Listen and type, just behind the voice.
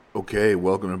Okay,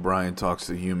 welcome to Brian Talks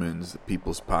to Humans, the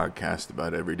people's podcast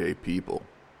about everyday people.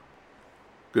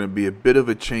 Going to be a bit of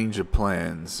a change of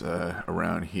plans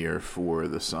around here for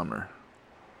the summer.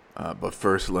 But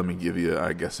first, let me give you,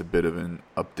 a bit of an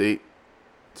update.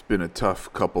 It's been a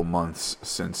tough couple months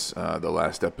since the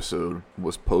last episode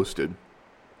was posted.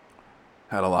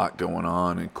 Had a lot going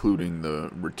on, including the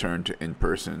return to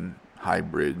in-person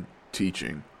hybrid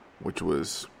teaching, which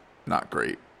was not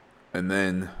great. And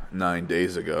then 9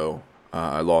 days ago,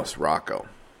 I lost Rocco.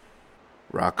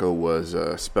 Rocco was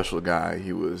a special guy.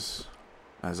 He was,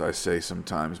 as I say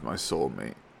sometimes, my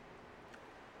soulmate.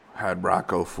 Had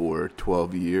Rocco for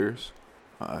 12 years.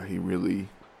 He really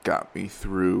got me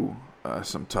through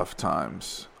some tough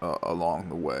times along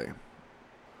the way.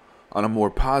 On a more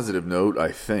positive note,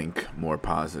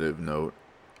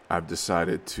 I've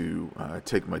decided to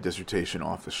take my dissertation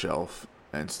off the shelf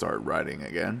and start writing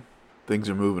again. Things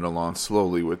are moving along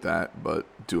slowly with that, but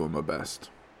doing my best.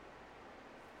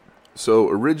 So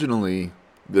originally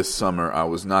this summer, I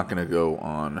was not going to go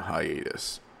on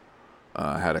hiatus.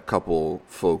 I had a couple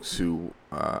folks who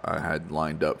I had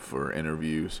lined up for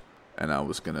interviews, and I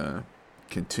was going to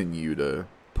continue to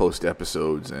post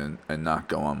episodes and not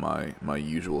go on my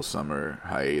usual summer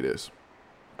hiatus.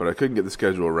 But I couldn't get the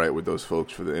schedule right with those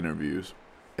folks for the interviews.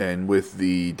 And with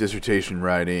the dissertation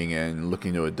writing and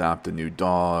looking to adopt a new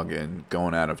dog and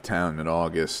going out of town in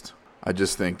August, I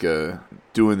just think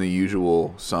doing the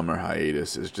usual summer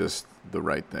hiatus is just the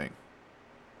right thing.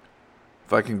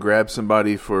 If I can grab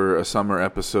somebody for a summer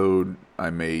episode, I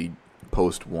may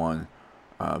post one.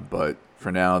 But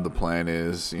for now, the plan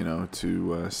is,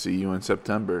 to see you in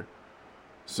September.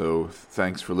 So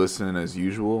thanks for listening as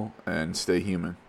usual, and stay human.